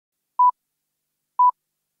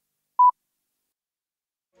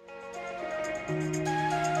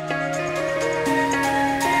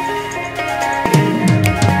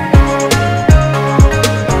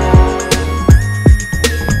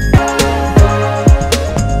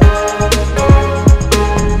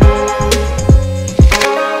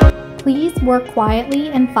work quietly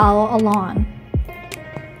and follow along.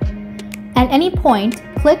 At any point,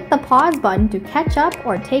 click the pause button to catch up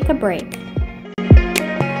or take a break.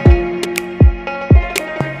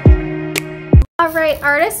 Alright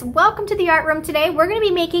artists, welcome to the art room. Today we're going to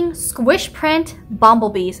be making squish print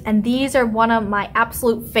bumblebees, and these are one of my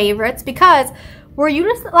absolute favorites because we're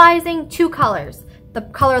utilizing two colors, the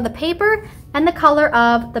color of the paper and the color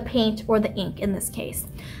of the paint or the ink in this case.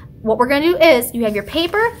 What we're going to do is you have your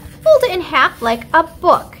paper, fold it in half like a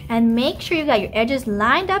book, and make sure you got your edges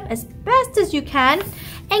lined up as best as you can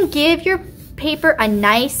and give your paper a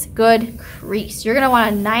nice good crease. You're going to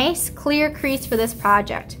want a nice clear crease for this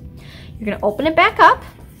project. You're going to open it back up.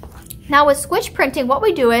 Now with squish printing, what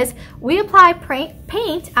we do is we apply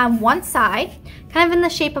paint on one side, kind of in the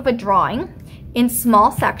shape of a drawing, in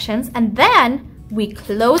small sections, and then we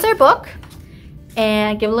close our book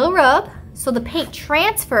and give a little rub so the paint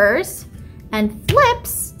transfers and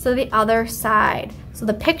flips to the other side. So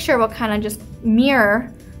the picture will kind of just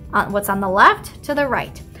mirror what's on the left to the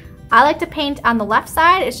right. I like to paint on the left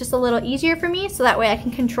side. It's just a little easier for me, so that way I can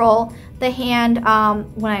control the hand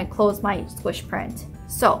when I close my squish print.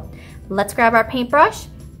 So let's grab our paintbrush,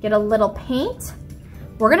 get a little paint.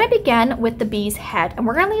 We're gonna begin with the bee's head, and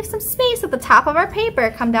we're gonna leave some space at the top of our paper,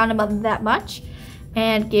 come down about that much,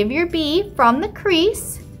 and give your bee from the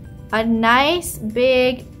crease a nice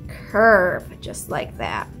big curve, just like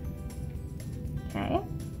that. Okay.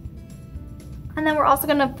 And then we're also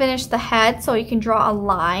gonna finish the head, so you can draw a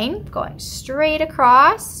line going straight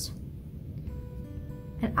across.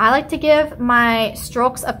 And I like to give my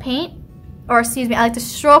strokes of paint, or excuse me, I like to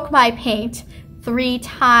stroke my paint 3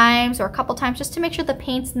 times or a couple times just to make sure the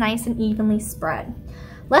paint's nice and evenly spread.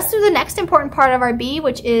 Let's do the next important part of our bee,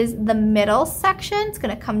 which is the middle section. It's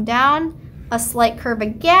gonna come down a slight curve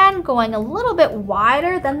again, going a little bit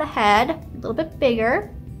wider than the head, a little bit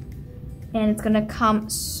bigger. And it's gonna come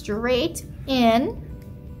straight in.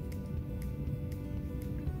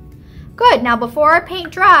 Good, now before our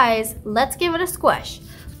paint dries, let's give it a squish.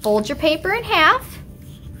 Fold your paper in half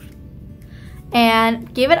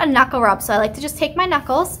and give it a knuckle rub. So I like to just take my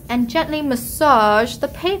knuckles and gently massage the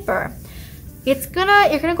paper. You're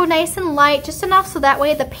gonna go nice and light, just enough so that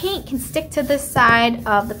way the paint can stick to this side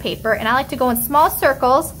of the paper. And I like to go in small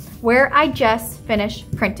circles where I just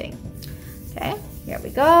finished printing. Okay, here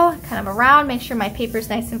we go, kind of around, make sure my paper is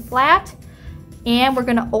nice and flat. And we're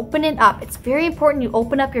gonna open it up. It's very important you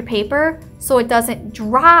open up your paper so it doesn't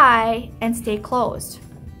dry and stay closed.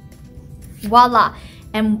 Voila.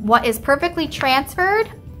 And what is perfectly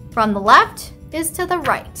transferred from the left is to the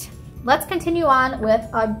right. Let's continue on with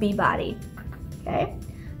our bee body. Okay,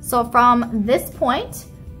 so from this point,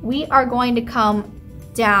 we are going to come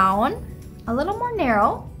down a little more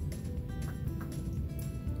narrow.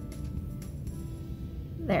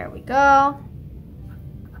 There we go.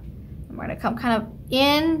 And we're gonna come kind of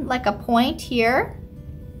in like a point here.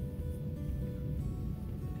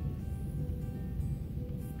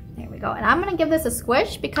 There we go. And I'm gonna give this a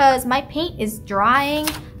squish because my paint is drying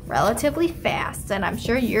relatively fast, and I'm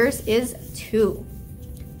sure yours is too.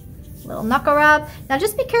 Little knuckle rub. Now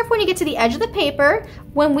just be careful when you get to the edge of the paper.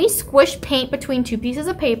 When we squish paint between two pieces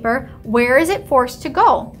of paper, where is it forced to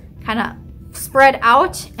go? Kind of spread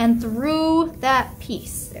out and through that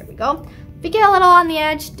piece. There we go. If you get a little on the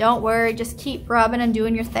edge, don't worry, just keep rubbing and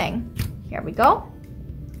doing your thing. Here we go.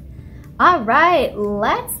 All right,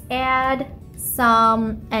 let's add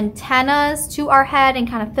some antennas to our head and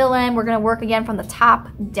kind of fill in. We're gonna work again from the top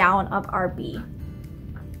down of our bee.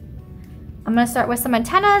 I'm gonna start with some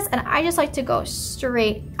antennas, and I just like to go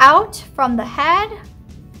straight out from the head,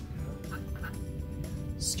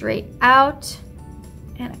 straight out,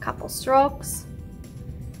 and a couple strokes.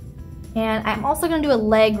 And I'm also gonna do a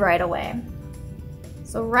leg right away.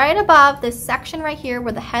 So right above this section right here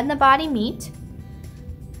where the head and the body meet.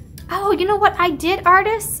 Oh, you know what I did,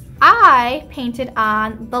 artists? I painted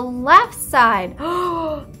on the left side.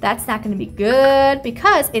 Oh, that's not gonna be good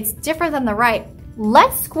because it's different than the right.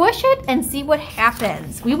 Let's squish it and see what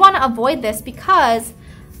happens. We wanna avoid this because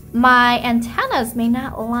my antennas may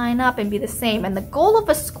not line up and be the same. And the goal of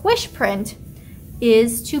a squish print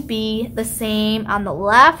is to be the same on the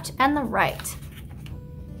left and the right.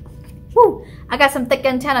 Woo, I got some thick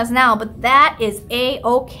antennas now, but that is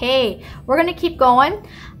a-okay. We're gonna keep going.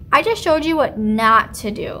 I just showed you what not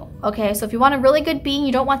to do, okay? So if you want a really good bee and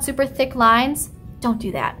you don't want super thick lines, don't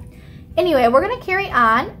do that. Anyway, we're gonna carry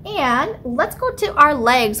on, and let's go to our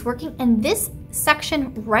legs, working in this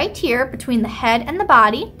section right here between the head and the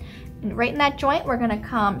body. And right in that joint, we're gonna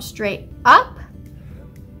come straight up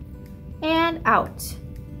and out.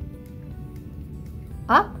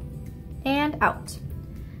 Up and out.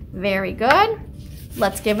 Very good.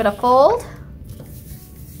 Let's give it a fold.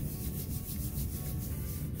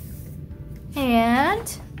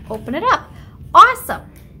 And open it up. Awesome.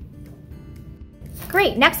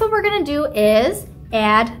 Great. Next, what we're going to do is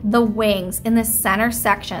add the wings in the center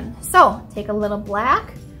section. So take a little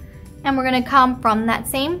black, and we're going to come from that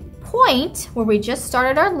same point where we just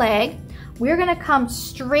started our leg. We're going to come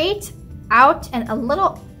straight out and a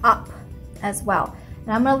little up as well.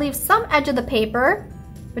 And I'm going to leave some edge of the paper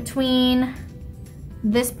between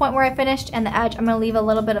this point where I finished and the edge. I'm going to leave a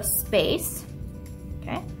little bit of space.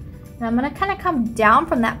 Okay. And I'm going to kind of come down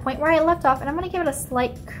from that point where I left off, and I'm going to give it a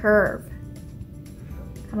slight curve.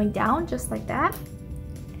 Coming down just like that.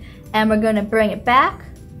 And we're going to bring it back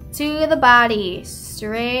to the body,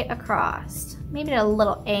 straight across. Maybe at a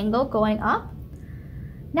little angle going up.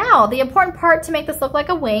 Now, the important part to make this look like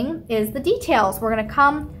a wing is the details. We're going to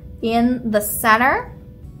come in the center.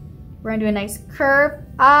 We're going to do a nice curve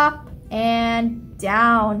up and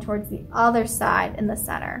down towards the other side in the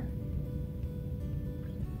center.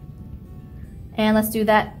 And let's do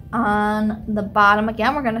that on the bottom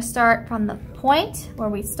again. We're going to start from the point where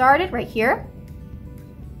we started right here.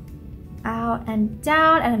 Out and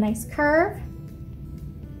down and a nice curve.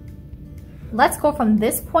 Let's go from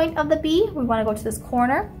this point of the bee. We want to go to this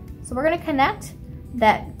corner. So we're going to connect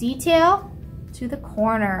that detail to the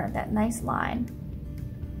corner, that nice line.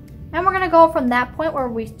 And we're going to go from that point where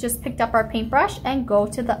we just picked up our paintbrush and go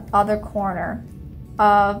to the other corner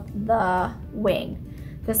of the wing.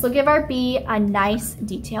 This will give our bee a nice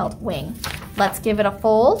detailed wing. Let's give it a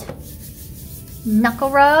fold.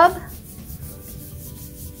 Knuckle rub.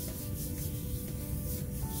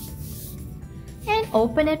 And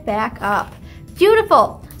open it back up.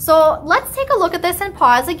 Beautiful. So let's take a look at this and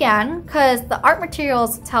pause again, because the art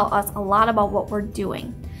materials tell us a lot about what we're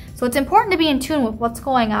doing. So it's important to be in tune with what's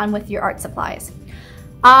going on with your art supplies.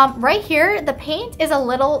 Right here, the paint is a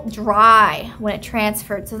little dry when it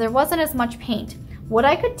transferred, so there wasn't as much paint. What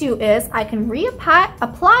I could do is I can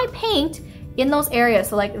apply paint in those areas.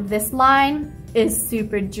 So like this line is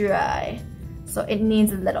super dry, so it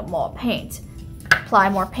needs a little more paint. Apply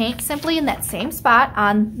more paint simply in that same spot.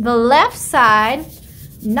 On the left side,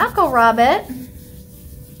 knuckle rub it,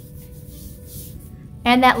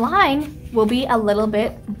 and that line will be a little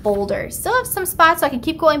bit bolder. Still have some spots so I can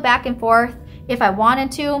keep going back and forth if I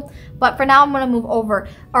wanted to, but for now I'm going to move over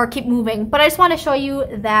or keep moving. But I just want to show you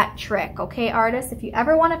that trick, okay, artists? If you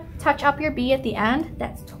ever want to touch up your bee at the end,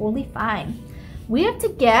 that's totally fine. We have to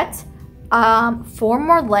get 4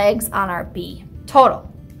 more legs on our bee total.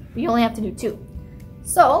 We only have to do 2.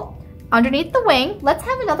 So underneath the wing, let's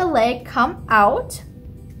have another leg come out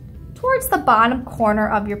towards the bottom corner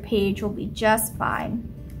of your page will be just fine.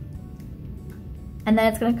 And then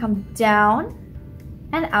it's going to come down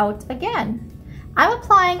and out again. I'm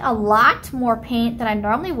applying a lot more paint than I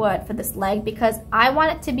normally would for this leg because I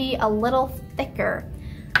want it to be a little thicker.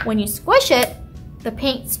 When you squish it, the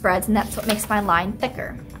paint spreads, and that's what makes my line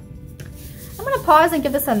thicker. I'm going to pause and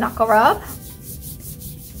give this a knuckle rub.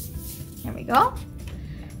 There we go.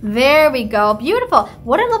 There we go, beautiful.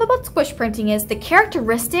 What I love about squish printing is the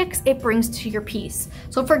characteristics it brings to your piece.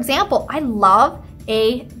 So for example, I love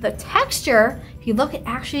the texture. If you look, it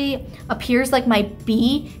actually appears like my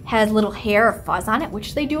bee has little hair or fuzz on it,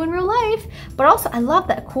 which they do in real life. But also I love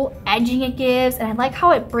that cool edging it gives, and I like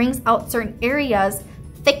how it brings out certain areas,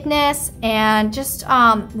 thickness, and just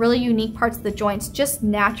really unique parts of the joints just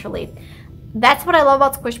naturally. That's what I love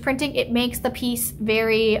about squish printing. It makes the piece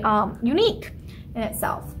very unique in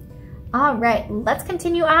itself. All right, let's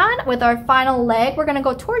continue on with our final leg. We're gonna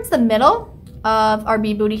go towards the middle of our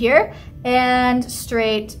bee booty here and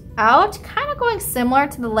straight out, kind of going similar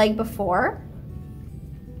to the leg before.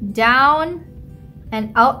 Down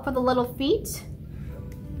and out for the little feet.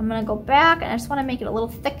 I'm gonna go back, and I just wanna make it a little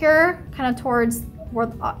thicker, kind of towards where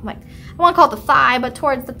the, like, I wanna call it the thigh, but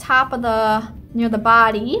towards the top of near the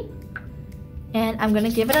body. And I'm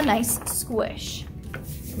gonna give it a nice squish.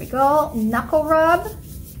 Here we go, knuckle rub.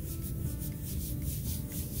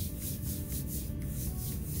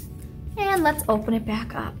 And let's open it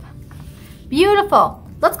back up. Beautiful.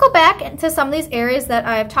 Let's go back into some of these areas that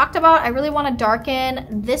I've talked about. I really want to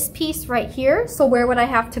darken this piece right here. So where would I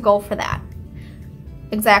have to go for that?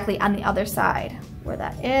 Exactly on the other side where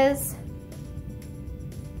that is.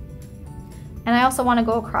 And I also want to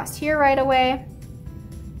go across here right away.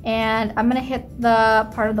 And I'm going to hit the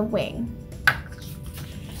part of the wing.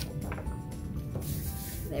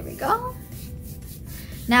 There we go.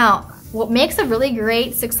 Now, what makes a really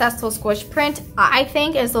great successful squish print, I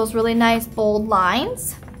think, is those really nice bold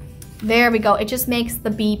lines. There we go. It just makes the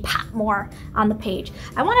bee pop more on the page.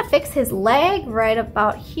 I want to fix his leg right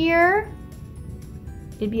about here.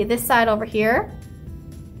 It'd be this side over here.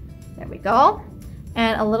 There we go.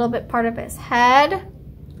 And a little bit part of his head.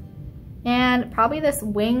 And probably this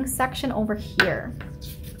wing section over here.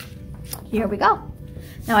 Here we go.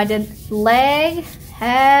 Now I did leg,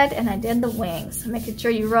 head, and I did the wings. Making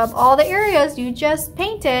sure you rub all the areas you just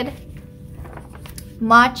painted.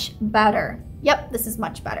 Much better. Yep, this is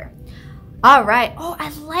much better. All right. Oh, I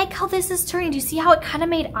like how this is turning. Do you see how it kind of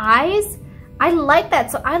made eyes? I like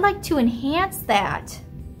that. So I like to enhance that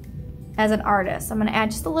as an artist. I'm going to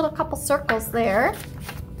add just a little couple circles there.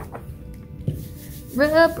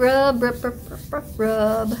 Rub, rub, rub, rub, rub, rub,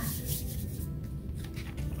 rub.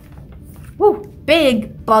 Woo,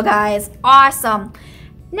 big bug eyes. Awesome.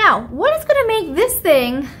 Now, what is going to make this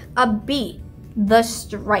thing a bee? The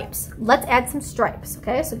stripes. Let's add some stripes.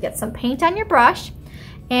 Okay, so get some paint on your brush.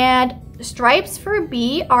 And stripes for a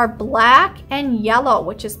bee are black and yellow,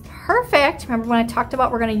 which is perfect. Remember when I talked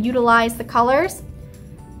about we're going to utilize the colors?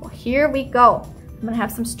 Well, here we go. I'm going to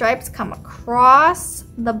have some stripes come across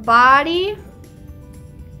the body.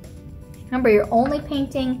 Remember, you're only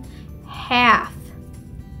painting half.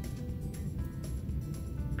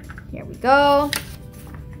 Here we go.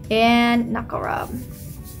 And knuckle rub.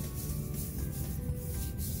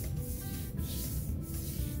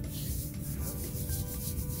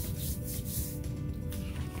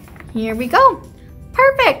 Here we go.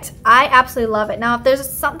 Perfect. I absolutely love it. Now, if there's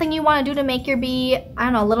something you want to do to make your bee, I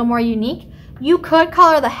don't know, a little more unique, you could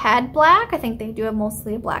color the head black. I think they do have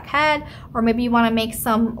mostly a black head. Or maybe you want to make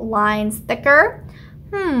some lines thicker.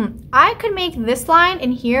 I could make this line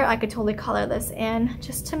in here. I could totally color this in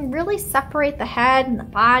just to really separate the head and the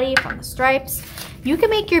body from the stripes. You can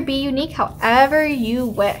make your bee unique however you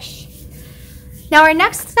wish. Now, our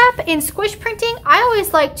next step in squish printing, I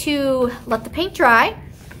always like to let the paint dry.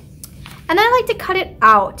 And then I like to cut it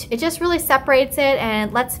out. It just really separates it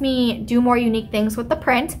and lets me do more unique things with the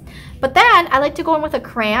print. But then I like to go in with a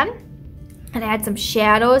crayon and add some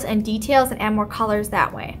shadows and details and add more colors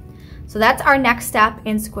that way. So that's our next step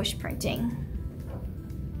in squish printing.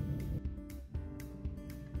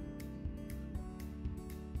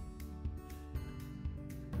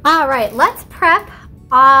 All right, let's prep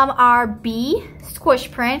our bee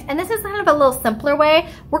squish print. And this is kind of a little simpler way.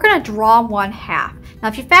 We're gonna draw one half. Now,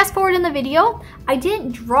 if you fast forward in the video, I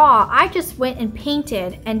didn't draw, I just went and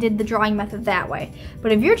painted and did the drawing method that way.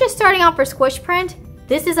 But if you're just starting out for squish print,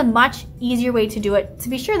 this is a much easier way to do it to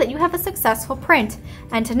be sure that you have a successful print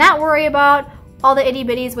and to not worry about all the itty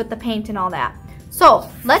bitties with the paint and all that. So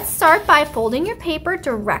let's start by folding your paper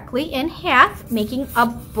directly in half, making a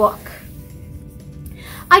book.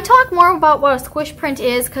 I talk more about what a squish print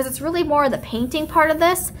is because it's really more the painting part of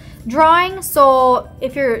this drawing. So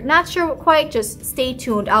if you're not sure quite, just stay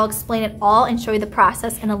tuned. I'll explain it all and show you the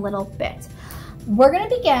process in a little bit. We're gonna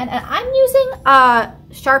begin, and I'm using a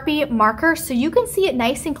Sharpie marker so you can see it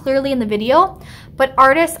nice and clearly in the video. But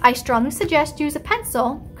artists, I strongly suggest use a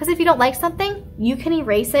pencil because if you don't like something, you can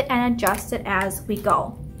erase it and adjust it as we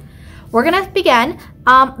go. We're gonna begin.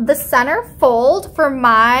 The center fold for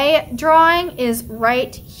my drawing is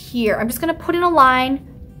right here. I'm just gonna put in a line.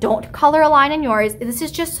 Don't color a line in yours. This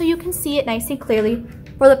is just so you can see it nice and clearly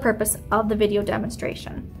for the purpose of the video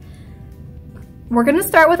demonstration. We're gonna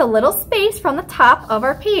start with a little space from the top of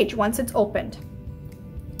our page once it's opened.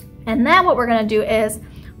 And then what we're gonna do is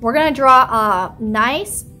we're gonna draw a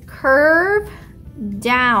nice curve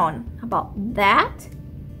down about that.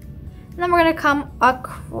 And then we're gonna come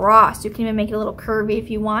across. You can even make it a little curvy if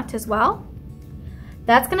you want as well.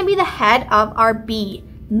 That's gonna be the head of our bee.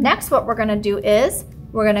 Next, what we're gonna do is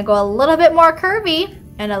we're gonna go a little bit more curvy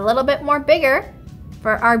and a little bit more bigger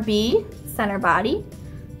for our bee center body.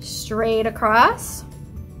 Straight across.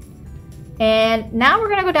 And now we're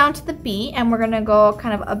gonna go down to the bee and we're gonna go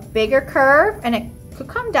kind of a bigger curve, and it could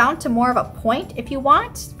come down to more of a point if you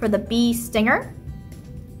want for the bee stinger.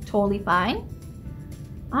 Totally fine.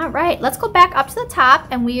 All right, let's go back up to the top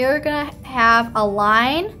and we are gonna have a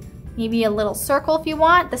line, maybe a little circle if you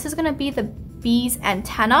want. This is gonna be the bee's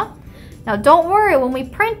antenna. Now don't worry, when we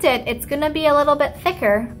print it, it's gonna be a little bit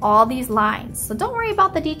thicker, all these lines. So don't worry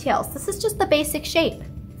about the details. This is just the basic shape.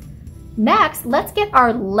 Next, let's get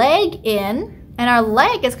our leg in, and our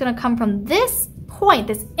leg is gonna come from this point,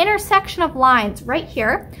 this intersection of lines right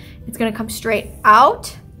here. It's gonna come straight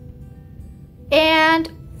out and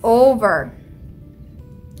over.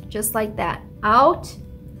 Just like that, out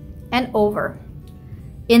and over.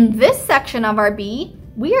 In this section of our bee,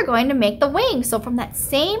 we are going to make the wing. So from that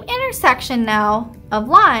same intersection now of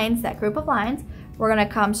lines, that group of lines, we're gonna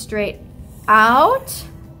come straight out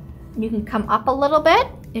You can come up a little bit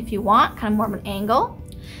if you want, kind of more of an angle.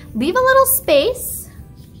 Leave a little space.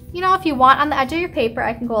 You know, if you want on the edge of your paper,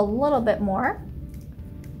 I can go a little bit more.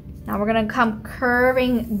 Now we're gonna come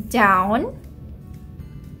curving down.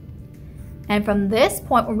 And from this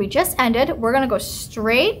point where we just ended, we're gonna go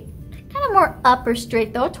straight, kind of more up or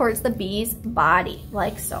straight though, towards the bee's body,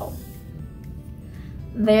 like so.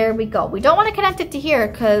 There we go. We don't want to connect it to here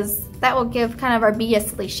because that will give kind of our bee a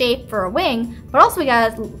silly shape for a wing, but also we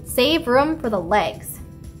gotta save room for the legs.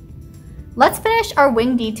 Let's finish our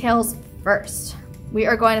wing details first. We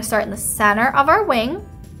are going to start in the center of our wing,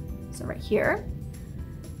 so right here,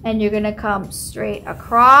 and you're gonna come straight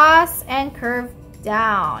across and curve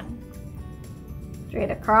down.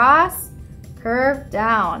 Straight across, curve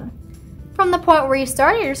down. From the point where you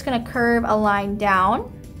started, you're just gonna curve a line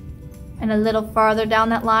down and a little farther down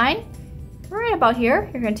that line. Right about here,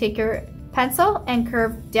 you're gonna take your pencil and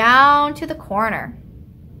curve down to the corner.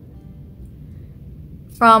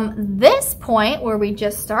 From this point where we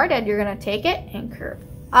just started, you're gonna take it and curve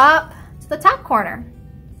up to the top corner.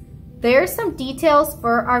 There's some details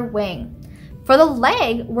for our wing. For the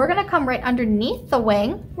leg, we're gonna come right underneath the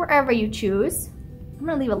wing, wherever you choose. I'm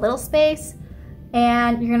gonna leave a little space,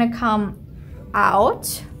 and you're gonna come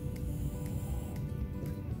out,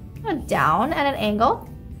 down at an angle,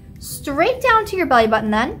 straight down to your belly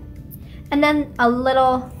button then, and then a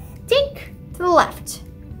little dink to the left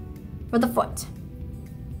for the foot.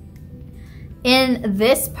 In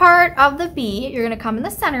this part of the bee, you're gonna come in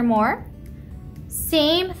the center more.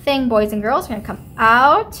 Same thing, boys and girls. You're gonna come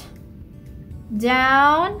out,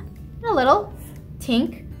 down, and a little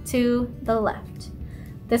tink to the left.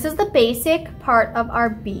 This is the basic part of our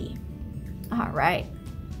bee. All right.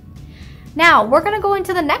 Now we're gonna go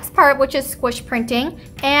into the next part, which is squish printing,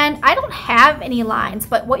 and I don't have any lines,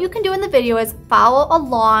 but what you can do in the video is follow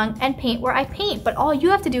along and paint where I paint, but all you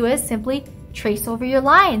have to do is simply trace over your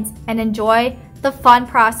lines and enjoy the fun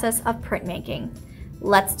process of printmaking.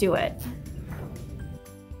 Let's do it.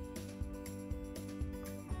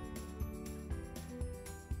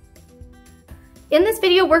 In this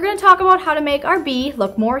video, we're going to talk about how to make our bee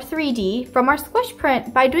look more 3D from our squish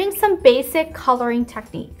print by doing some basic coloring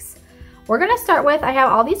techniques. We're going to start with, I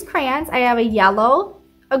have all these crayons. I have a yellow,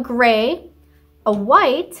 a gray, a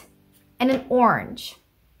white, and an orange.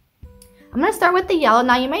 I'm going to start with the yellow.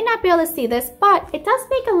 Now you might not be able to see this, but it does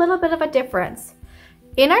make a little bit of a difference.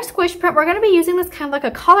 In our squish print, we're going to be using this kind of like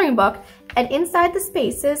a coloring book, and inside the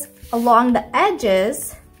spaces along the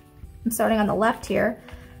edges, I'm starting on the left here,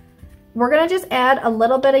 we're gonna just add a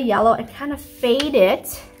little bit of yellow and kind of fade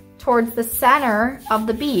it towards the center of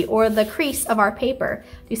the bee or the crease of our paper.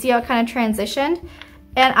 Do you see how it kind of transitioned?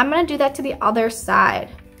 And I'm gonna do that to the other side.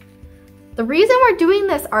 The reason we're doing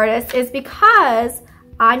this, artists, is because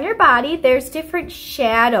on your body, there's different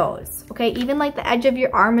shadows, okay? Even like the edge of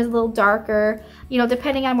your arm is a little darker, you know,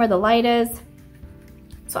 depending on where the light is.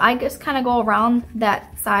 So I just kind of go around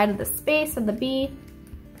that side of the space of the bee.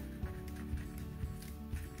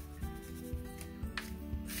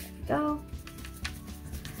 Go.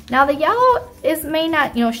 Now the yellow may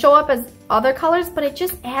not, you know, show up as other colors, but it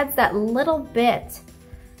just adds that little bit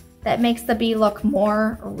that makes the bee look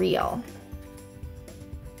more real.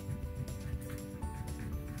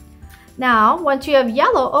 Now, once you have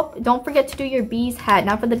yellow, oh, don't forget to do your bee's head.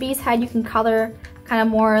 Now for the bee's head, you can color kind of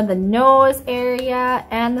more the nose area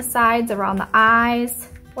and the sides around the eyes,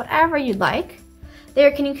 whatever you'd like.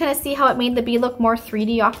 There, can you kind of see how it made the bee look more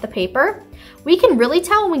 3D off the paper? We can really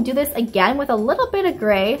tell when we do this again with a little bit of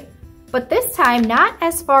gray, but this time not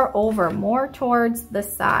as far over, more towards the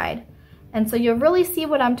side. And so you'll really see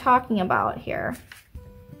what I'm talking about here.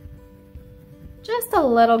 Just a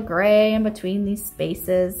little gray in between these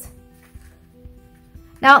spaces.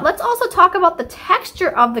 Now let's also talk about the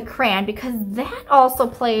texture of the crayon, because that also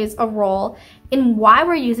plays a role in why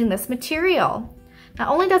we're using this material. Not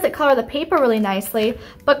only does it color the paper really nicely,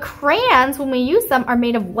 but crayons, when we use them, are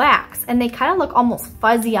made of wax, and they kind of look almost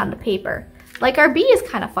fuzzy on the paper. Like our bee is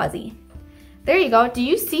kind of fuzzy. There you go. Do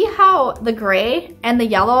you see how the gray and the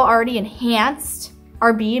yellow already enhanced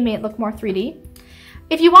our bee and made it look more 3D?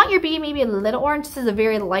 If you want your bee maybe a little orange, this is a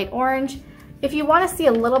very light orange. If you want to see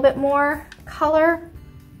a little bit more color,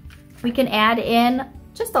 we can add in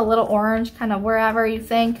just a little orange, kind of wherever you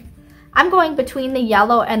think. I'm going between the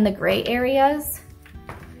yellow and the gray areas.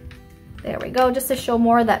 There we go, just to show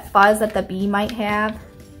more of that fuzz that the bee might have.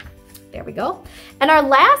 There we go. And our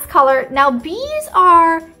last color, now bees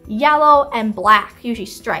are yellow and black, usually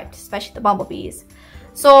striped, especially the bumblebees.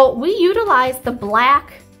 So we utilize the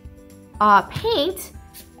black paint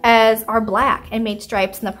as our black and made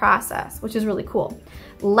stripes in the process, which is really cool.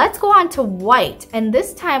 Let's go on to white, and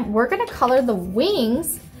this time we're gonna color the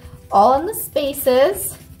wings all in the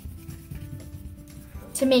spaces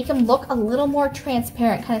to make them look a little more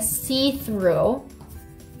transparent, kind of see-through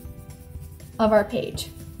of our page.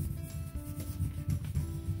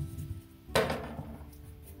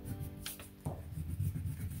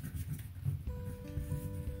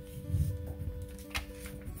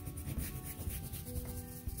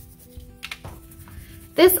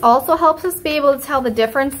 This also helps us be able to tell the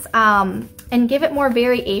difference and give it more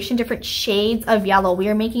variation, different shades of yellow. We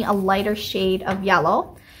are making a lighter shade of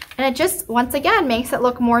yellow. And it just, once again, makes it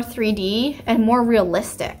look more 3D and more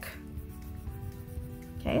realistic.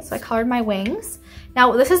 Okay, so I colored my wings.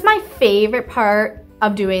 Now, this is my favorite part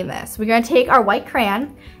of doing this. We're gonna take our white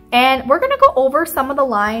crayon and we're gonna go over some of the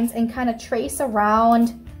lines and kind of trace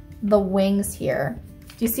around the wings here.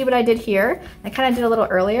 Do you see what I did here? I kind of did a little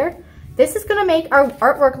earlier. This is gonna make our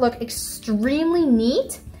artwork look extremely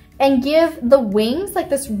neat and give the wings like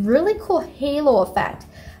this really cool halo effect.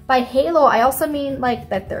 By halo, I also mean like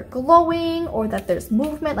that they're glowing or that there's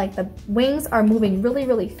movement, like the wings are moving really,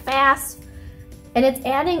 really fast. And it's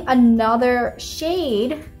adding another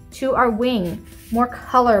shade to our wing, more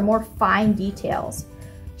color, more fine details.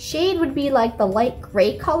 Shade would be like the light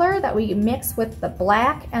gray color that we mix with the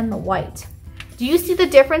black and the white. Do you see the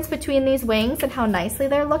difference between these wings and how nicely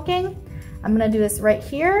they're looking? I'm gonna do this right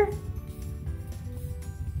here.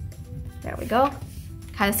 There we go.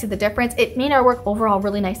 Kind of see the difference. It made our work overall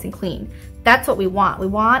really nice and clean. That's what we want. We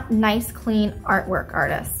want nice, clean artwork,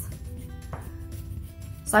 artists.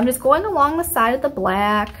 So I'm just going along the side of the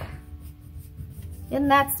black in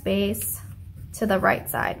that space to the right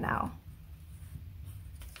side now.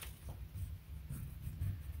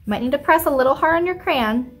 You might need to press a little hard on your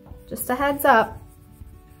crayon, just a heads up.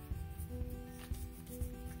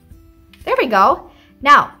 There we go.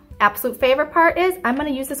 Now, absolute favorite part is I'm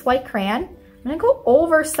gonna use this white crayon. I'm gonna go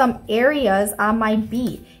over some areas on my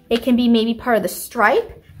bee. It can be maybe part of the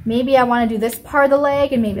stripe. Maybe I wanna do this part of the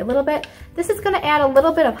leg and maybe a little bit. This is gonna add a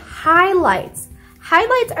little bit of highlights.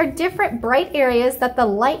 Highlights are different bright areas that the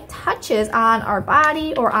light touches on our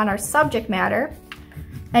body or on our subject matter.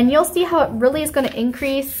 And you'll see how it really is gonna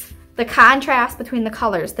increase the contrast between the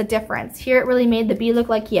colors, the difference. Here it really made the bee look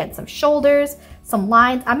like he had some shoulders, some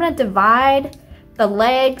lines. I'm gonna divide the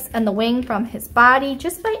legs and the wing from his body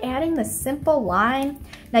just by adding this simple line.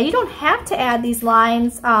 Now you don't have to add these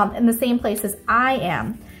lines in the same place as I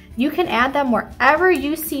am. You can add them wherever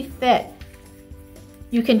you see fit.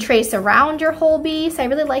 You can trace around your whole bee. So I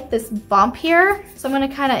really like this bump here. So I'm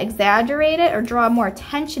gonna kind of exaggerate it or draw more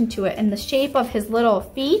attention to it in the shape of his little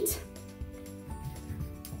feet.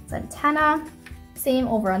 His antenna. Same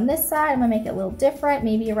over on this side. I'm gonna make it a little different,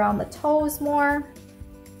 maybe around the toes more.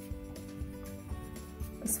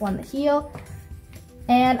 This one, the heel.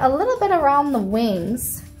 And a little bit around the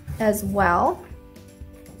wings as well.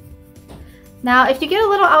 Now, if you get a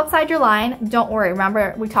little outside your line, don't worry.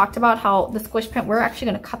 Remember, we talked about how the squish print, we're actually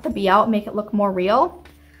gonna cut the bee out and make it look more real.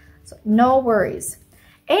 So no worries.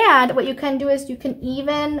 And what you can do is you can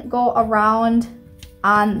even go around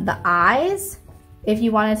on the eyes if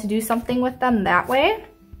you wanted to do something with them that way.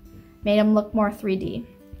 Made them look more 3D.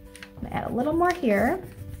 I'm gonna add a little more here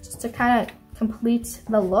just to kind of complete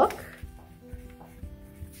the look.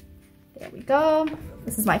 There we go.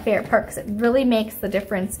 This is my favorite part because it really makes the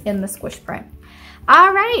difference in the squish print.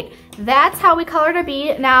 All right, that's how we colored our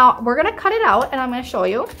bee. Now we're gonna cut it out and I'm gonna show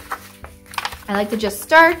you. I like to just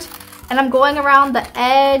start and I'm going around the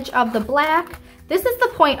edge of the black. This is the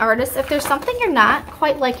point, artists. If there's something you're not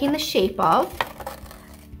quite liking the shape of,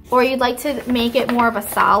 or you'd like to make it more of a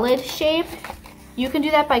solid shape, you can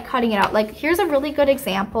do that by cutting it out. Like here's a really good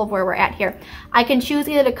example of where we're at here. I can choose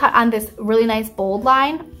either to cut on this really nice bold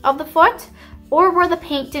line of the foot or where the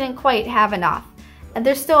paint didn't quite have enough. And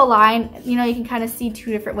there's still a line, you know, you can kind of see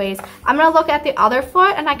two different ways. I'm gonna look at the other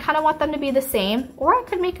foot and I kind of want them to be the same, or I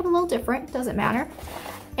could make them a little different, doesn't matter.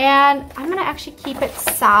 And I'm gonna actually keep it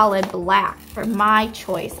solid black for my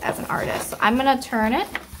choice as an artist. So I'm gonna turn it.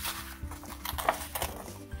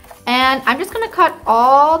 And I'm just gonna cut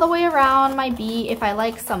all the way around my bee. If I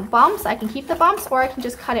like some bumps, I can keep the bumps or I can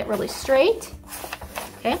just cut it really straight.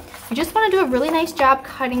 Okay, you just wanna do a really nice job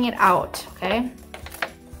cutting it out, okay?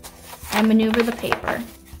 And maneuver the paper.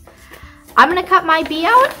 I'm gonna cut my bee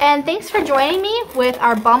out and thanks for joining me with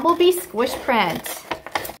our Bumblebee squish print.